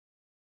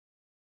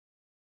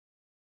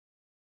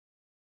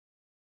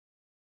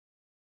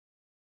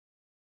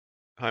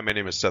Hi, my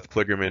name is Seth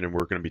Kligerman, and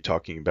we're going to be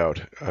talking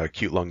about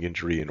acute lung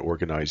injury and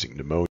organizing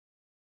pneumonia.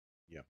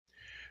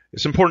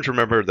 It's important to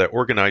remember that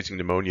organizing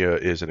pneumonia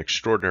is an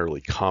extraordinarily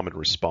common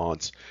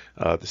response.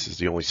 This is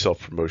the only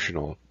self-promotion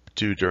I'll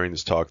do during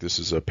this talk. This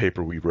is a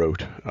paper we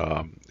wrote,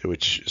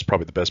 which is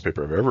probably the best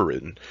paper I've ever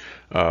written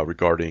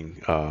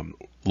regarding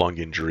lung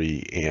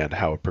injury and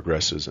how it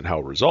progresses and how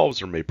it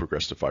resolves or may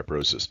progress to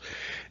fibrosis.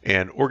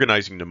 And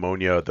organizing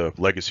pneumonia, the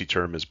legacy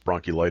term is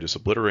bronchiolitis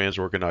obliterans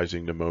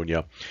organizing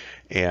pneumonia,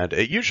 and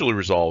it usually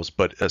resolves,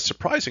 but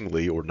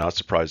surprisingly or not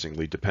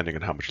surprisingly, depending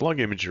on how much lung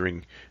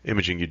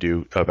imaging you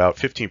do, about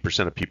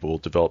 15% of people will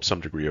develop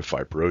some degree of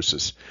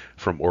fibrosis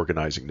from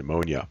organizing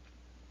pneumonia.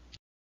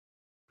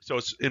 So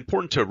it's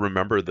important to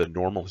remember the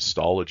normal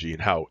histology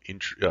and how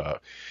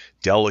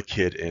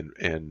delicate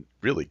and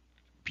really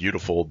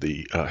beautiful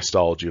the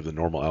histology of the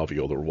normal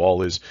alveolar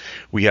wall is.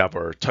 We have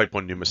our type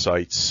 1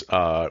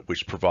 pneumocytes,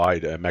 which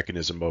provide a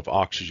mechanism of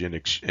oxygen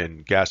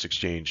and gas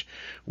exchange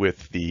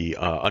with the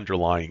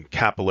underlying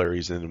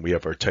capillaries, and then we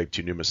have our type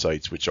 2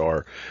 pneumocytes, which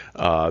are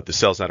the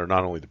cells that are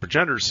not only the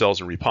progenitor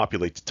cells and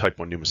repopulate the type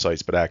 1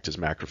 pneumocytes, but act as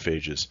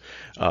macrophages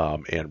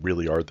and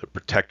really are the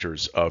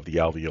protectors of the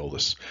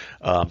alveolus.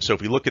 So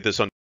if we look at this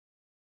under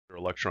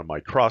electron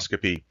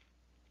microscopy,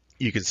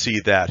 you can see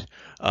that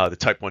the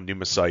type 1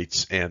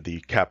 pneumocytes and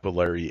the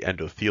capillary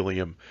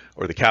endothelium,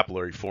 or the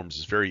capillary, forms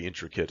this very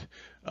intricate,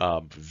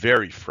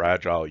 very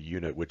fragile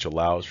unit which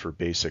allows for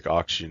basic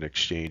oxygen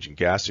exchange and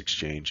gas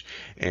exchange.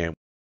 And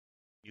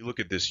you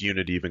look at this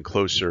unit even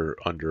closer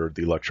under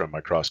the electron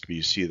microscopy,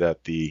 you see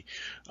that the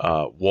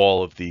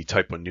wall of the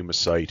type 1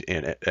 pneumocyte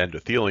and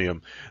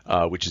endothelium,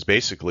 which is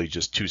basically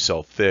just two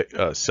cell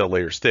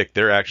layers thick,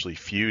 they're actually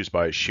fused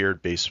by a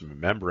shared basement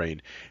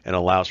membrane and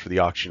allows for the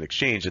oxygen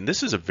exchange. And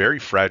this is a very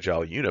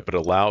fragile unit, but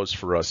allows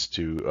for us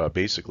to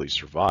basically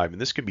survive. And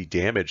this can be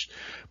damaged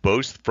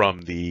both from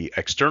the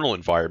external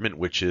environment,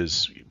 which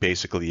is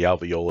basically the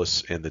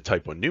alveolus and the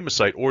type 1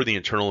 pneumocyte, or the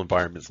internal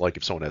environments, like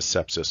if someone has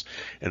sepsis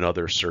and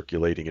other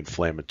circulating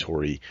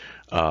inflammatory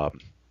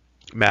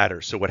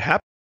matter. So what happens?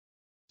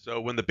 So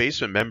when the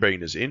basement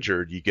membrane is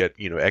injured, you get,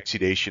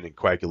 exudation and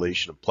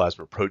coagulation of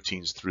plasma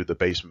proteins through the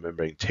basement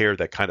membrane tear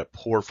that kind of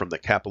pour from the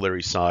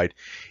capillary side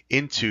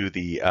into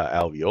the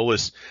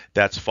alveolus.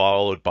 That's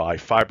followed by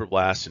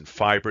fibroblasts and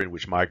fibrin,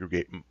 which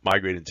migrate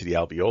into the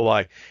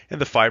alveoli, and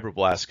the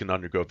fibroblasts can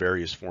undergo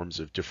various forms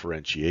of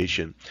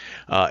differentiation.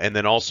 And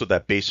then also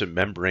that basement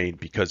membrane,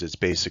 because it's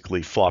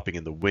basically flopping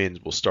in the wind,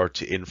 will start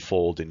to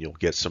infold, and you'll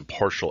get some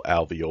partial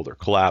alveolar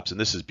collapse. And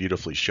this is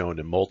beautifully shown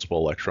in multiple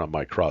electron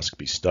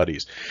microscopy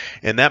studies.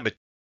 And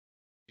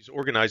these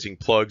organizing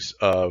plugs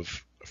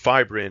of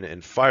fibrin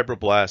and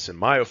fibroblasts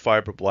and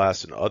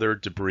myofibroblasts and other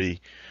debris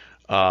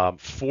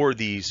form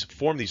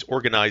these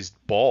organized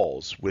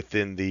balls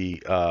within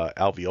the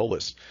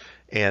alveolus.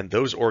 And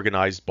those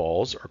organized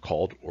balls are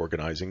called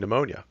organizing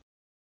pneumonia.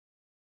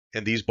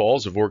 And these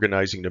balls of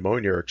organizing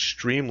pneumonia are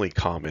extremely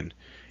common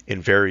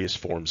in various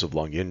forms of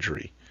lung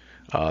injury.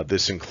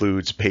 This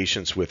includes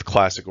patients with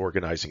classic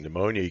organizing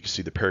pneumonia. You can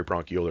see the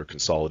peribronchiolar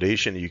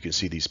consolidation. You can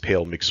see these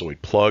pale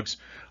myxoid plugs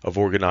of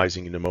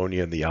organizing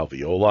pneumonia in the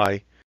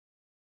alveoli.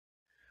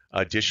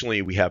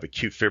 Additionally, we have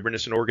acute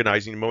fibrinous and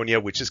organizing pneumonia,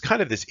 which is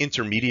kind of this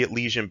intermediate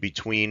lesion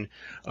between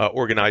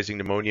organizing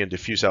pneumonia and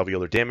diffuse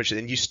alveolar damage.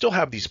 And you still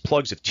have these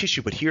plugs of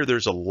tissue, but here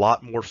there's a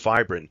lot more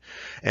fibrin.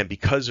 And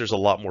because there's a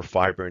lot more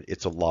fibrin,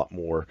 it's a lot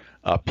more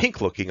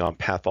pink looking on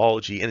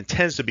pathology, and it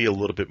tends to be a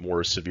little bit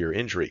more severe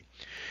injury.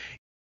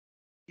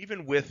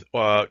 Even with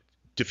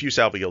diffuse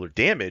alveolar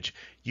damage,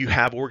 you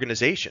have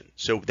organization.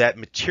 So that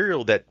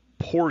material that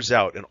pours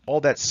out and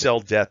all that cell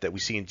death that we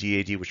see in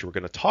DAD, which we're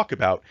going to talk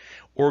about,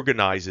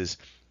 organizes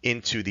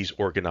into these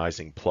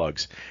organizing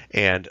plugs.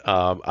 And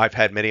I've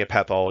had many a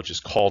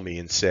pathologist call me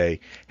and say,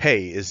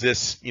 hey, is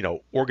this,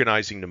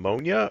 organizing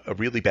pneumonia, a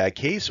really bad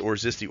case, or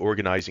is this the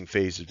organizing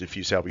phase of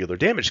diffuse alveolar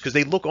damage? Because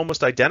they look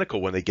almost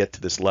identical when they get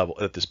to this level,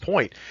 at this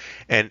point.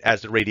 And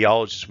as the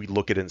radiologist, we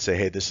look at it and say,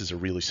 hey, this is a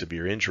really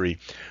severe injury.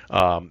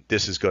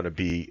 This is going to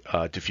be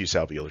diffuse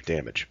alveolar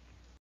damage.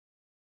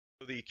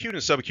 So the acute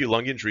and subacute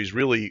lung injuries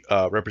really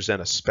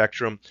represent a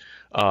spectrum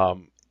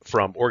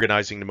from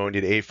organizing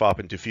pneumonia to AFOP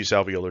and diffuse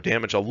alveolar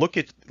damage. I'll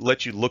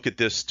let you look at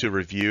this to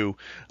review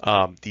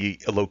the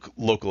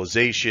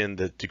localization,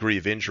 the degree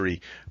of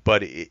injury,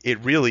 but it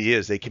really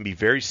is. They can be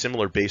very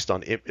similar based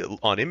on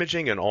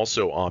imaging and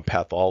also on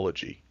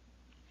pathology.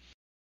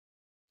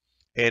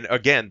 And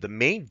again, the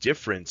main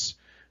difference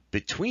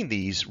between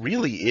these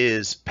really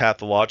is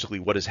pathologically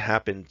what has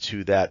happened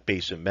to that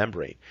basement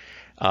membrane.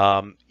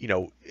 And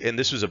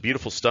this was a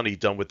beautiful study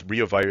done with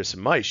reovirus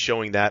in mice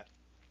showing that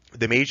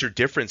the major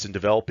difference in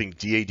developing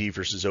DAD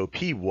versus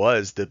OP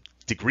was the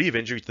degree of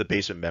injury to the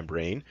basement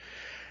membrane,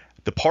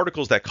 the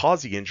particles that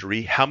caused the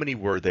injury, how many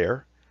were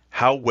there,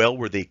 how well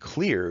were they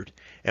cleared,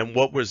 and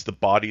what was the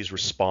body's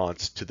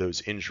response to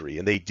those injury.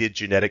 And they did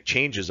genetic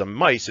changes on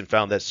mice and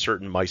found that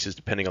certain mice,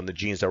 depending on the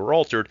genes that were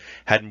altered,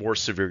 had more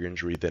severe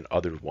injury than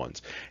other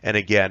ones. And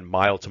again,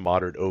 mild to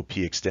moderate OP,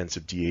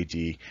 extensive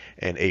DAD,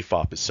 and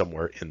AFOP is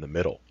somewhere in the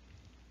middle.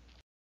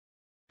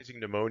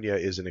 Pneumonia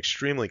is an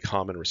extremely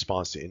common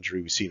response to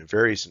injury. We see it in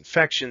various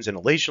infections,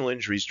 inhalational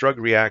injuries, drug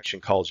reaction,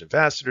 collagen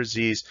vascular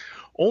disease.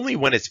 Only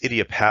when it's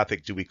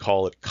idiopathic do we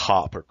call it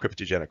COP, or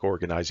cryptogenic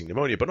organizing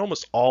pneumonia, but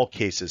almost all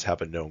cases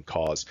have a known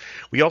cause.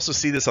 We also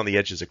see this on the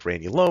edges of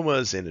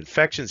granulomas and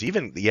infections,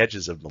 even the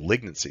edges of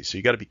malignancy. So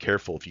you got to be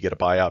careful if you get a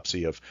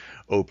biopsy of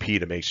OP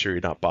to make sure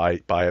you're not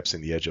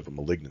biopsying the edge of a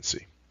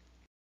malignancy.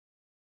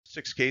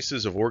 6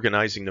 cases of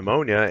organizing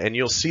pneumonia, and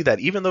you'll see that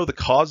even though the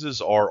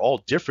causes are all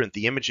different,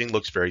 the imaging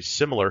looks very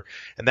similar,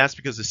 and that's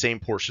because the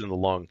same portion of the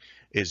lung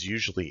is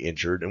usually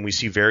injured. And we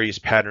see various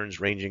patterns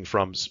ranging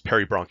from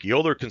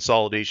peribronchiolar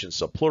consolidation,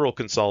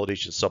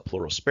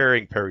 subpleural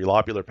sparing,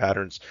 perilobular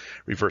patterns,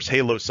 reverse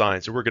halo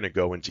signs, and we're going to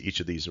go into each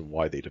of these and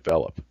why they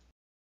develop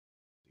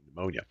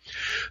pneumonia.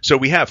 So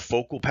we have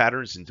focal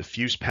patterns and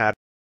diffuse patterns.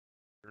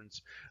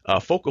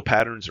 Focal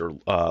patterns are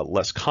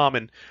less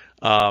common,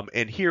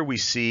 and here we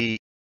see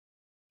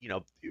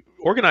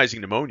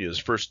organizing pneumonia is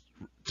first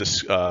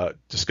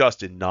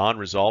discussed in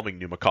non-resolving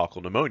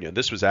pneumococcal pneumonia. And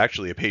this was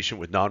actually a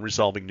patient with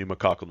non-resolving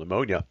pneumococcal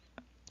pneumonia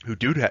who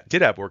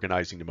did have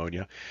organizing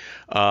pneumonia.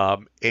 I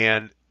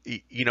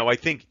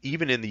think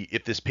even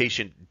if this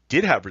patient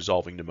did have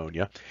resolving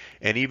pneumonia,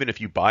 and even if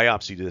you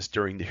biopsy this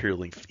during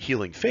the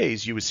healing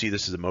phase, you would see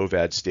this as a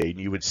MOVAD state, and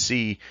you would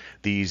see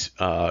these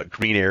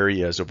green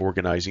areas of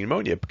organizing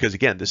pneumonia, because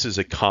again, this is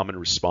a common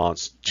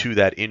response to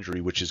that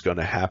injury, which is going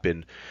to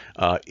happen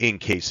in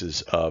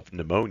cases of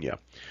pneumonia.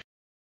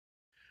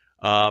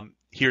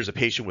 Here's a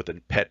patient with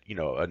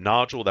a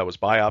nodule that was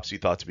biopsy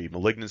thought to be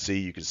malignancy.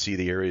 You can see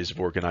the areas of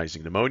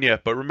organizing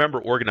pneumonia, but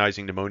remember,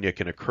 organizing pneumonia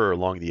can occur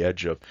along the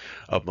edge of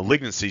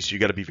malignancy, so you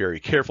got to be very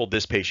careful.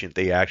 This patient,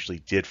 they actually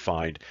did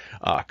find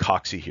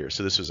cocci here,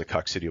 so this was a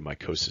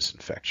coccidiomycosis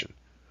infection.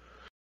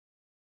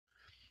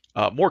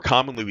 More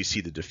commonly, we see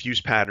the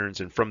diffuse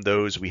patterns, and from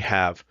those we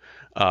have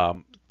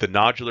the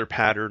nodular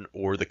pattern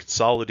or the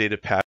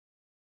consolidated pattern.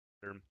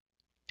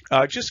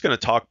 Just going to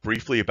talk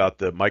briefly about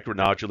the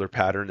micronodular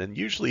pattern, and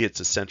usually it's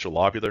a central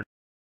lobular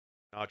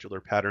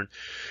nodular pattern,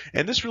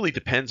 and this really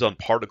depends on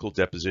particle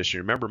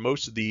deposition. Remember,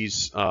 most of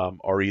these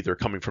are either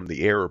coming from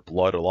the air or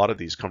blood. A lot of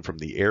these come from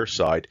the air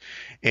side,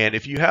 and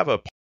if you have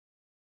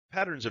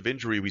patterns of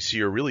injury we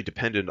see are really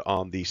dependent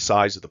on the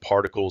size of the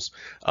particles,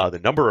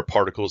 the number of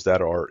particles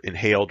that are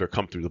inhaled or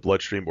come through the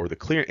bloodstream, or the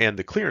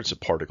clearance of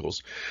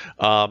particles.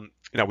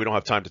 Now, we don't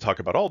have time to talk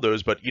about all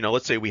those, but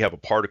let's say we have a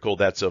particle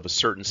that's of a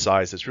certain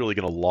size that's really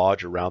going to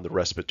lodge around the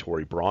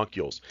respiratory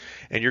bronchioles,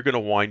 and you're going to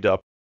wind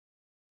up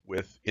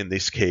with, in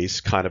this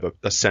case, kind of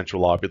a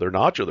central lobular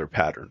nodular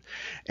pattern.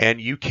 And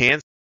you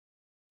can.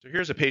 So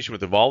here's a patient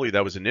with EVALI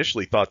that was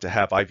initially thought to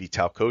have IV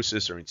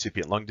talcosis or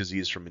incipient lung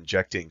disease from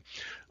injecting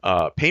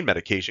pain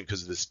medication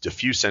because of this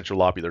diffuse central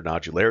lobular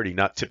nodularity,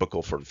 not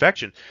typical for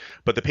infection,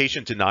 but the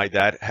patient denied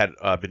that, had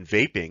been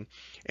vaping.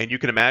 And you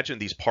can imagine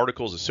these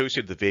particles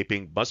associated with the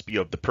vaping must be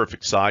of the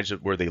perfect size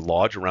where they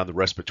lodge around the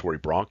respiratory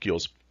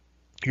bronchioles.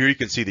 Here you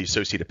can see the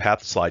associated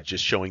pathoslide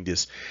just showing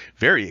this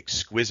very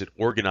exquisite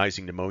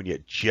organizing pneumonia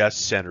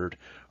just centered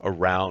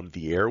around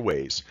the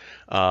airways.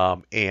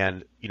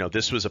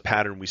 This was a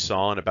pattern we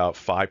saw in about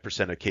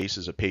 5% of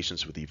cases of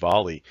patients with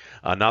EVALI.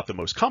 Not the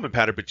most common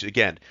pattern, but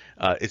again,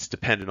 it's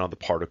dependent on the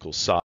particle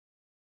size.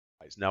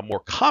 Now, more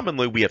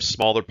commonly, we have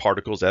smaller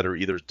particles that are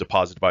either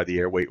deposited by the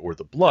airway or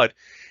the blood,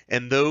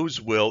 and those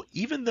will,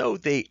 even though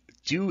they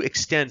do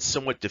extend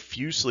somewhat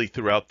diffusely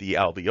throughout the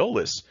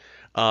alveolus,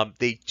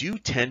 they do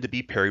tend to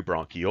be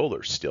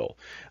peribronchiolar still.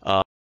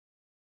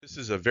 This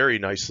is a very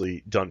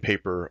nicely done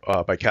paper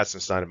by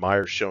Katzenstein and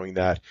Myers showing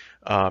that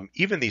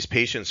even these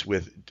patients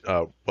with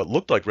what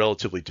looked like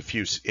relatively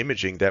diffuse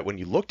imaging, that when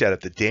you looked at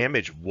it, the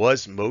damage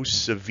was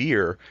most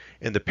severe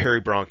in the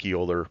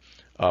peribronchiolar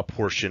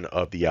portion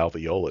of the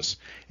alveolus.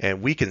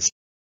 And we can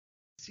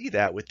see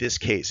that with this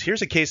case.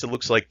 Here's a case that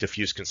looks like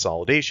diffuse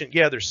consolidation.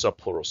 Yeah, there's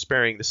subpleural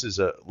sparing. This is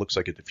looks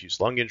like a diffuse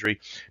lung injury.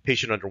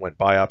 Patient underwent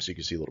biopsy. You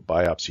can see a little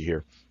biopsy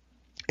here.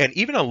 And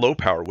even on low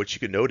power, what you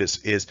can notice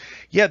is,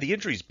 yeah, the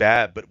injury's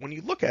bad, but when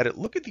you look at it,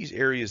 look at these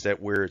areas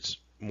where it's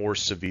more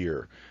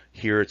severe.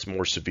 Here it's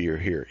more severe.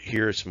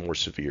 Here it's more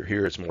severe.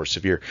 Here it's more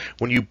severe.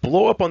 When you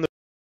blow up on those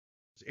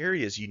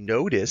areas, you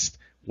notice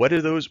what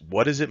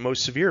is it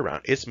most severe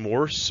around? It's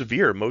most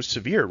severe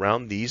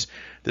around this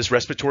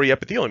respiratory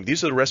epithelium.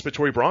 These are the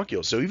respiratory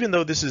bronchioles. So even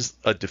though this is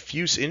a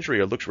diffuse injury,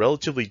 or looks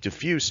relatively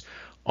diffuse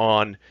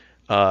on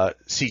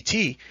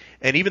CT,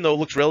 and even though it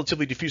looks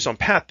relatively diffuse on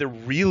PAT, there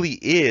really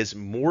is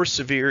more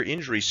severe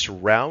injury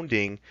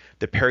surrounding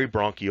the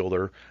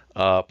peribronchiolar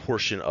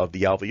portion of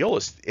the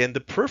alveolus, and the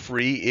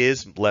periphery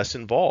is less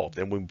involved.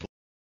 And when we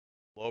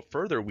blow up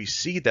further, we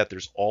see that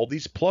there's all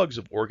these plugs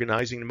of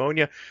organizing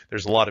pneumonia.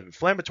 There's a lot of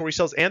inflammatory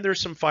cells, and there's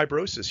some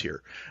fibrosis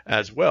here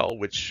as well,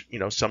 which,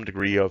 some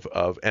degree of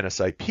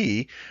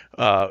NSIP,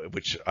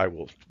 which I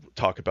will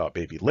talk about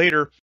maybe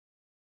later.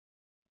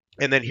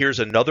 And then here's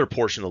another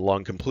portion of the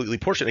lung, completely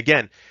portion.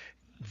 Again,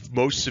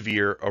 most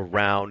severe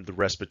around the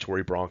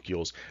respiratory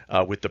bronchioles,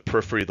 with the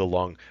periphery of the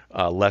lung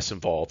less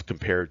involved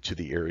compared to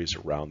the areas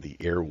around the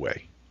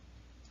airway.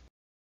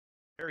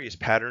 Various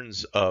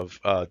patterns of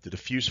the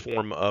diffuse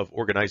form of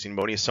organizing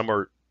pneumonia. Some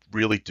are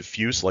really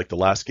diffuse, like the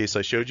last case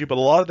I showed you, but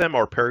a lot of them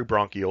are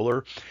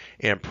peribronchiolar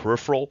and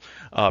peripheral.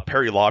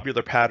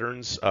 Perilobular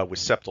patterns with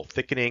septal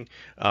thickening,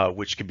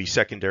 which can be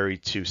secondary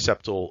to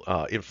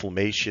septal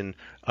inflammation,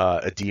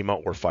 edema,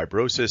 or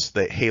fibrosis.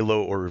 The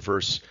halo or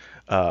reverse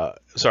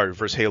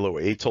halo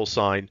atoll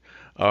sign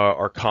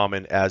are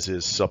common, as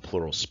is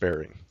subpleural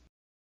sparing.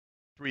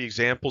 Three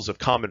examples of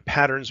common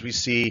patterns we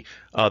see.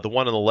 The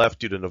one on the left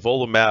due to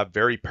nivolumab,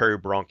 very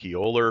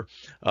peribronchiolar.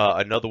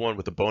 Another one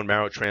with a bone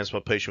marrow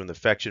transplant patient with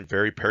infection,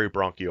 very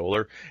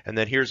peribronchiolar. And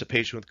then here's a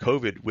patient with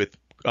COVID with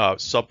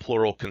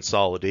subpleural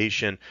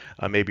consolidation,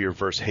 maybe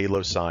reverse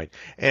halo sign.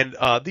 And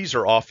these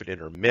are often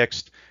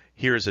intermixed.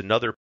 Here's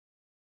another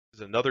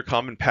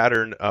common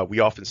pattern we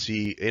often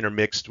see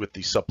intermixed with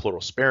the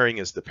subpleural sparing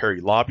is the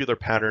perilobular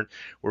pattern,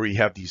 where we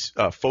have these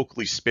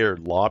focally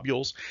spared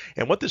lobules.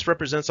 And what this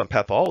represents on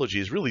pathology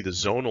is really the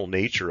zonal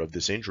nature of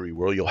this injury,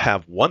 where you'll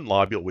have one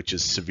lobule which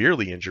is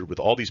severely injured with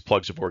all these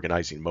plugs of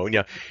organizing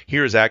pneumonia.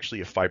 Here is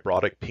actually a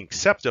fibrotic pink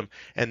septum,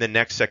 and the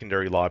next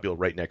secondary lobule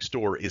right next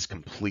door is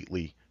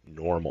completely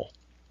normal.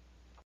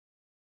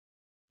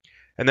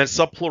 And then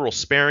subpleural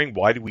sparing,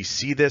 why do we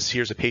see this?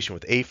 Here's a patient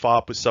with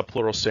AFOP with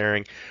subpleural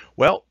sparing.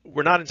 Well,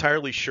 we're not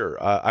entirely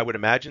sure. I would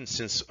imagine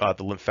since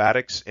the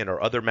lymphatics and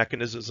our other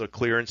mechanisms of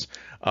clearance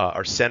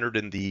are centered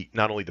in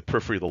not only the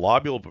periphery of the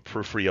lobule, but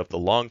periphery of the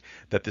lung,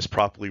 that this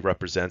probably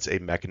represents a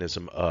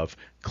mechanism of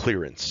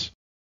clearance.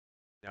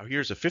 Now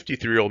here's a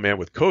 53-year-old man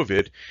with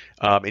COVID,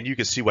 and you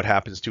can see what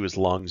happens to his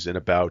lungs in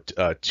about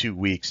 2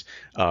 weeks.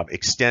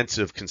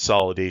 Extensive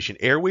consolidation.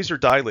 Airways are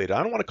dilated.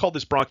 I don't want to call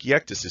this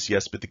bronchiectasis,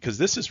 yes, but because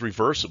this is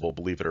reversible,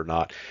 believe it or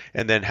not,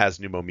 and then has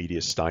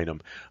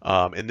pneumomediastinum.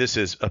 And this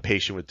is a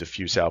patient with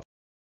diffuse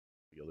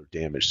alveolar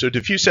damage. So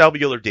diffuse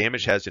alveolar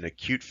damage has an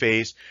acute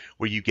phase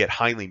where you get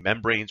hyaline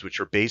membranes,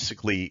 which are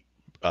basically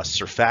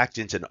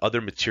surfactant and other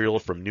material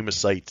from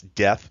pneumocyte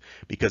death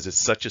because it's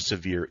such a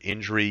severe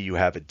injury. You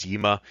have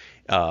edema,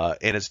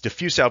 and it's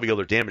diffuse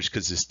alveolar damage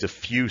because it's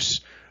diffuse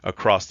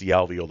across the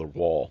alveolar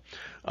wall.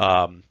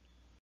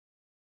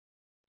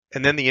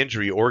 And then the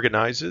injury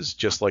organizes,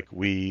 just like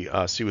we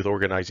see with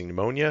organizing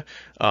pneumonia.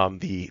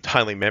 The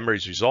hyaline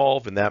membranes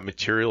resolve, and that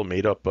material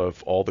made up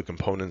of all the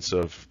components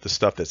of the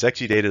stuff that's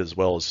exudated, as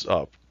well as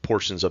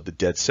portions of the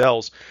dead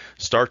cells,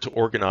 start to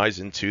organize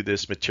into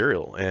this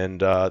material.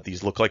 And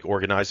these look like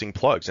organizing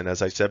plugs. And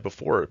as I said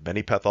before,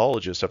 many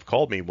pathologists have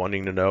called me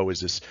wanting to know, is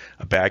this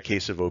a bad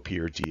case of OP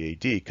or DAD?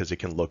 Because it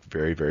can look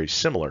very, very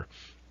similar.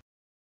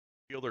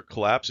 Alveolar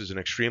collapse is an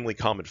extremely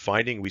common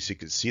finding. We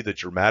can see the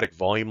dramatic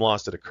volume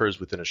loss that occurs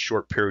within a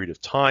short period of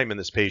time in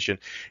this patient.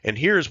 And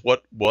here's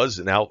what was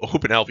an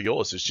open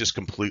alveolus. It's just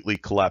completely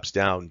collapsed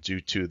down due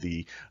to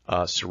the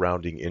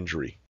surrounding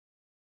injury.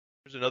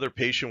 Here's another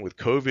patient with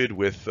COVID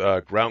with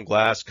ground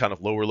glass, kind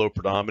of lower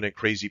predominant,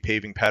 crazy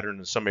paving pattern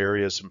in some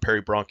areas, some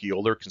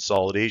peribronchiolar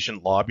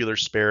consolidation, lobular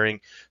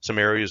sparing, some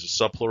areas of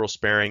subpleural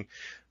sparing.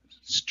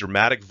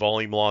 Dramatic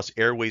volume loss,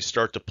 airways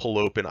start to pull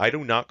open. I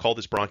do not call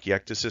this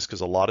bronchiectasis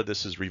because a lot of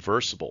this is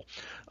reversible.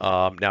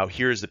 Now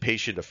here's the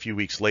patient a few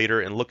weeks later,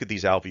 and look at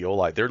these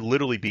alveoli. They're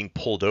literally being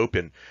pulled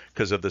open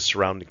because of the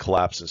surrounding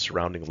collapse and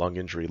surrounding lung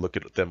injury. Look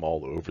at them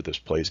all over this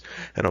place.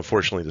 And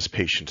unfortunately, this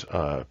patient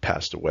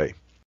passed away.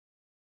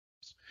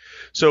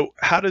 So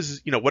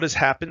what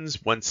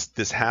happens once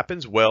this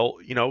happens? Well,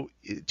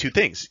 two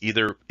things.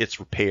 Either it's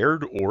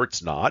repaired or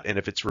it's not. And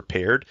if it's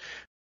repaired,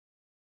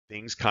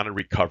 things kind of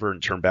recover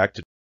and turn back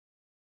to.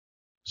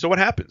 So what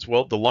happens?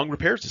 Well, the lung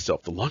repairs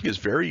itself. The lung is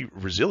very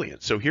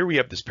resilient. So here we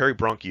have this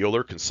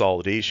peribronchiolar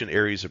consolidation,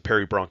 areas of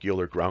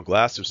peribronchiolar ground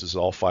glass. This is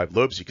all 5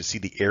 lobes. You can see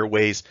the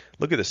airways.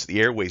 Look at this,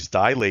 the airways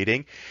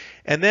dilating.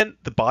 And then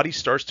the body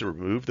starts to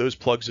remove those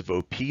plugs of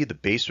OP. The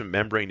basement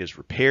membrane is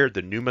repaired.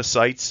 The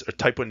pneumocytes, or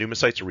type 1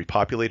 pneumocytes, are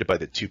repopulated by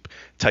the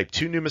type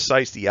 2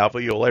 pneumocytes. The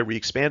alveoli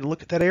re-expand.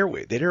 Look at that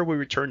airway. That airway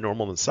returned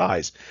normal in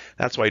size.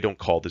 That's why I don't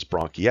call this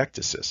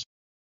bronchiectasis.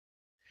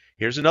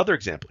 Here's another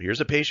example.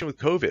 Here's a patient with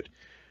COVID.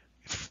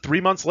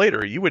 3 months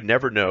later, you would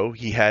never know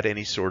he had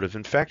any sort of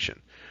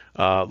infection.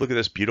 Look at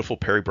this beautiful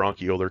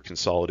peribronchiolar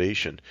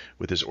consolidation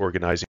with his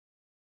organizing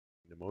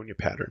pneumonia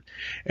pattern.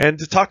 And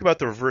to talk about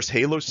the reverse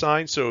halo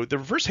sign, so the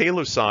reverse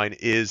halo sign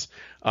is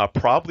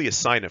probably a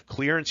sign of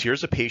clearance.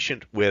 Here's a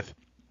patient with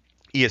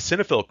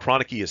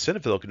chronic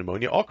eosinophilic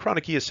pneumonia. All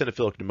chronic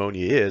eosinophilic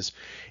pneumonia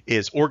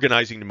is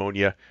organizing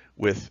pneumonia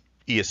with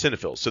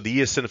eosinophils. So the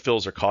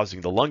eosinophils are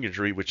causing the lung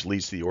injury, which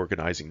leads to the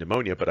organizing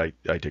pneumonia, but I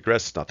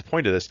digress. It's not the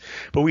point of this.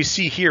 But we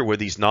see here where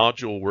these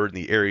were in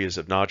the areas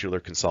of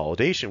nodular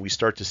consolidation, we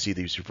start to see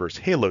these reverse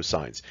halo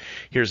signs.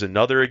 Here's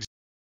another example.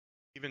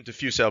 Even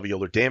diffuse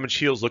alveolar damage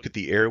heals. Look at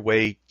the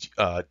airway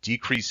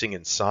decreasing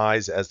in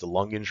size as the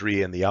lung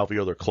injury and the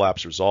alveolar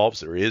collapse resolves.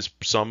 There is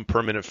some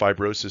permanent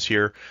fibrosis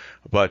here,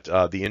 but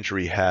the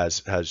injury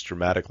has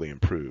dramatically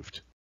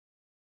improved.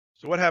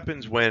 So what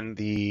happens when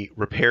the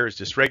repair is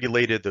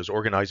dysregulated, those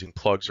organizing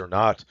plugs are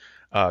not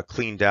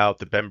cleaned out,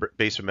 the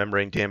basement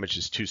membrane damage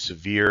is too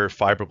severe,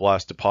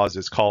 fibroblast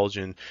deposits,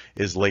 collagen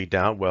is laid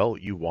down? Well,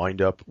 you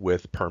wind up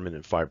with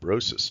permanent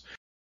fibrosis.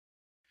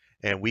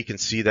 And we can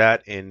see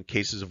that in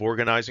cases of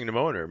organizing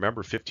pneumonia.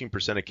 Remember,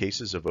 15% of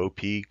cases of OP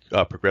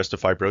progress to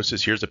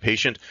fibrosis. Here's a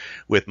patient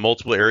with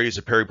multiple areas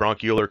of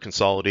peribronchiolar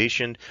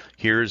consolidation.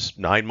 Here's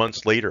 9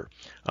 months later.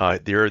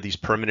 There are these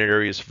permanent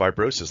areas of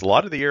fibrosis. A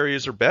lot of the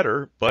areas are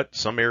better, but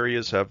some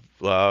areas have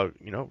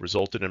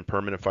resulted in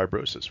permanent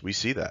fibrosis. We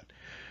see that.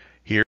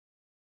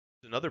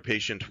 Another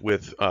patient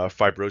with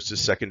fibrosis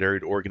secondary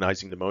to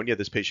organizing pneumonia.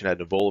 This patient had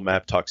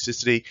nivolumab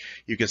toxicity.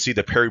 You can see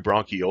the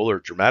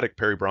peribronchiolar, dramatic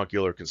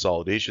peribronchiolar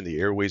consolidation. The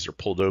airways are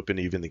pulled open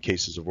even in the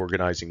cases of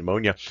organizing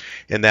pneumonia.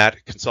 And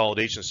that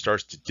consolidation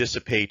starts to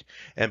dissipate.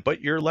 But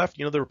you're left,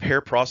 the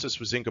repair process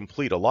was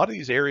incomplete. A lot of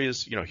these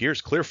areas,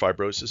 here's clear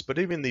fibrosis, but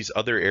even these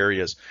other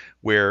areas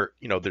where,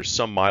 there's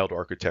some mild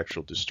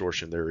architectural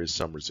distortion, there is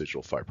some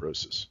residual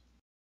fibrosis.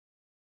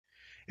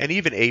 And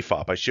even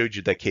AFOP, I showed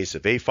you that case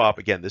of AFOP.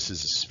 Again, this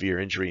is a severe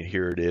injury, and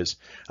here it is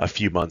a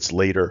few months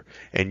later.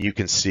 And you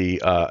can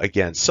see,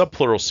 again,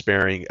 subpleural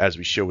sparing as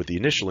we show with the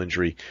initial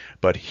injury,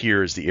 but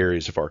here's the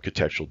areas of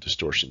architectural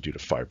distortion due to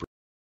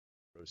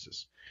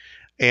fibrosis.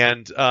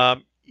 And,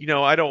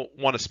 I don't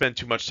want to spend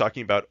too much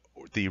talking about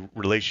the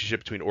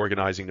relationship between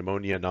organizing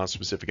pneumonia and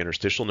nonspecific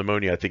interstitial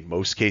pneumonia. I think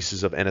most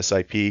cases of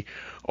NSIP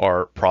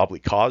are probably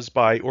caused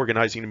by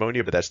organizing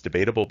pneumonia, but that's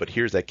debatable. But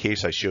here's that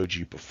case I showed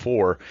you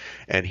before,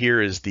 and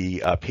here is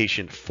the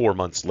patient 4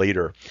 months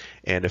later.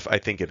 And if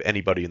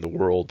anybody in the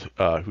world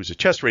who's a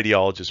chest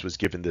radiologist was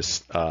given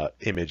this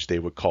image, they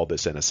would call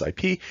this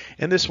NSIP,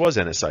 and this was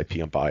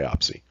NSIP on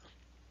biopsy.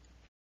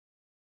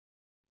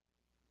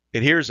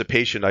 And here's a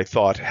patient I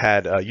thought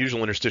had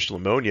usual interstitial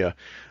pneumonia,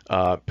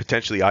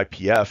 potentially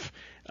IPF.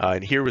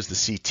 And here was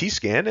the CT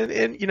scan,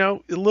 and a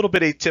little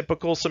bit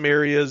atypical. Some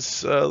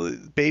areas,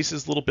 base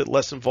is a little bit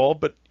less involved,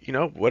 but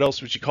what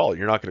else would you call it?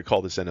 You're not going to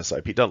call this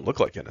NSIP. It doesn't look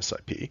like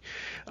NSIP.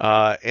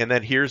 And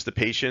then here's the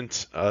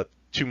patient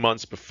 2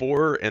 months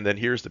before, and then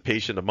here's the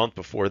patient a month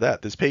before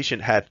that. This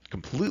patient had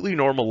completely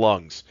normal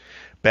lungs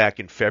back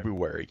in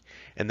February,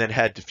 and then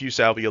had diffuse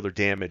alveolar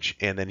damage,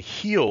 and then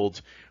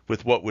healed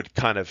with what would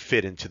kind of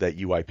fit into that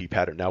UIP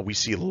pattern. Now, we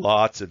see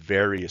lots of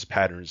various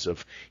patterns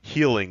of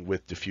healing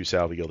with diffuse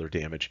alveolar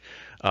damage,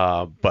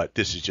 but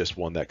this is just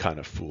one that kind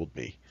of fooled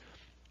me.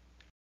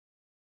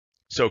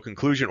 So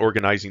conclusion,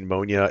 organizing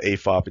pneumonia,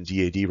 AFOP, and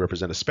DAD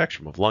represent a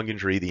spectrum of lung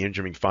injury. The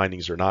injuring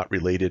findings are not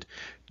related,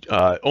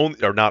 are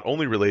not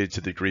only related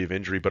to the degree of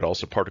injury, but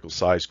also particle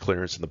size,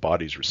 clearance, and the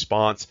body's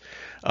response.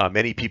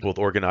 Many people with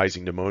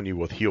organizing pneumonia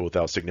will heal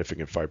without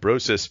significant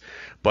fibrosis,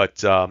 but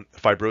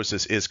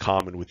fibrosis is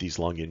common with these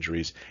lung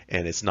injuries,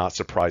 and it's not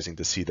surprising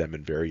to see them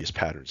in various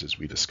patterns as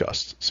we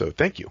discussed. So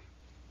thank you.